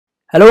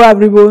Hello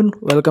everyone,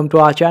 welcome to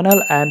our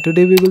channel, and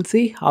today we will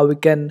see how we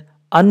can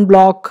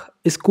unblock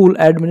a school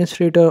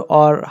administrator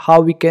or how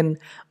we can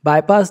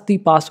bypass the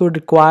password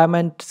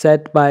requirement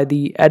set by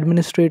the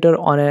administrator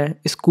on a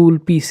school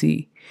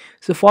PC.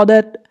 So for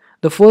that,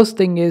 the first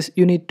thing is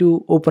you need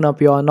to open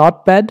up your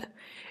Notepad,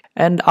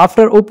 and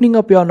after opening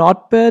up your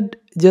Notepad,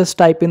 just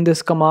type in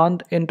this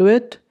command into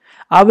it.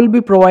 I will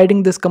be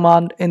providing this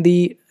command in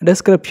the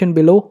description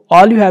below.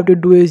 All you have to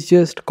do is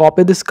just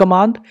copy this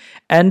command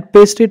and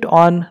paste it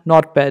on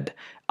Notepad.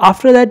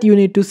 After that, you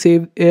need to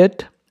save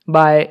it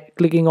by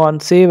clicking on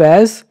save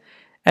as,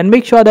 and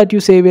make sure that you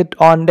save it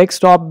on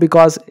desktop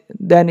because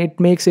then it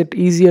makes it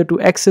easier to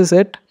access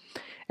it.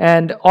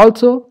 And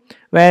also,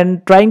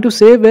 when trying to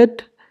save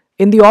it,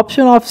 in the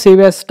option of save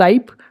as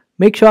type,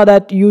 make sure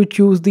that you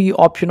choose the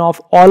option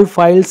of all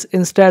files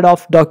instead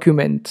of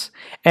documents.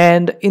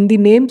 And in the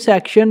name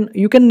section,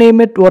 you can name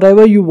it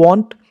whatever you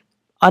want,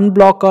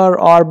 unblocker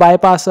or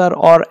bypasser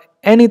or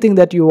anything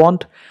that you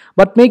want.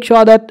 But make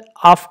sure that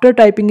after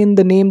typing in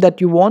the name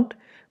that you want,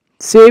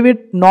 save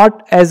it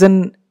not as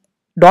an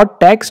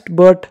 .text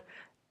but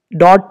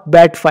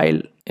 .bat file.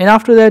 And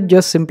after that,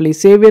 just simply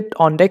save it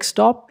on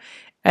desktop.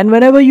 And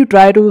whenever you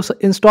try to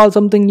install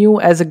something new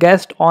as a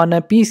guest on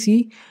a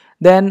PC,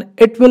 then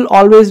it will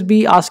always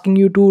be asking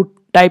you to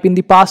type in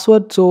the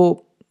password,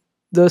 so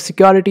the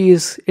security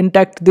is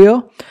intact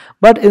there.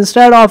 But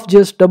instead of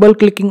just double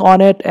clicking on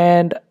it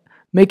and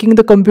making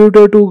the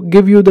computer to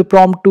give you the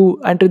prompt to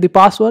enter the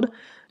password,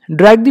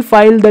 drag the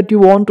file that you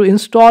want to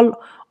install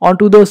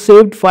onto the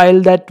saved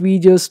file that we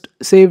just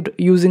saved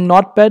using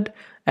Notepad,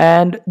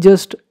 and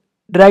just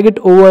drag it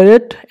over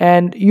it,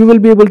 and you will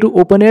be able to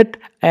open it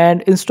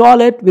and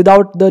install it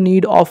without the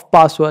need of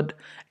password.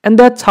 And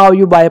that's how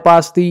you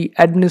bypass the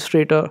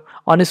administrator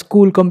on a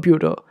school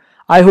computer.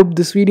 I hope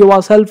this video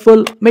was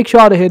helpful. Make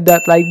sure to hit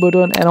that like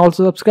button and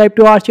also subscribe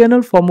to our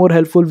channel for more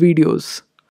helpful videos.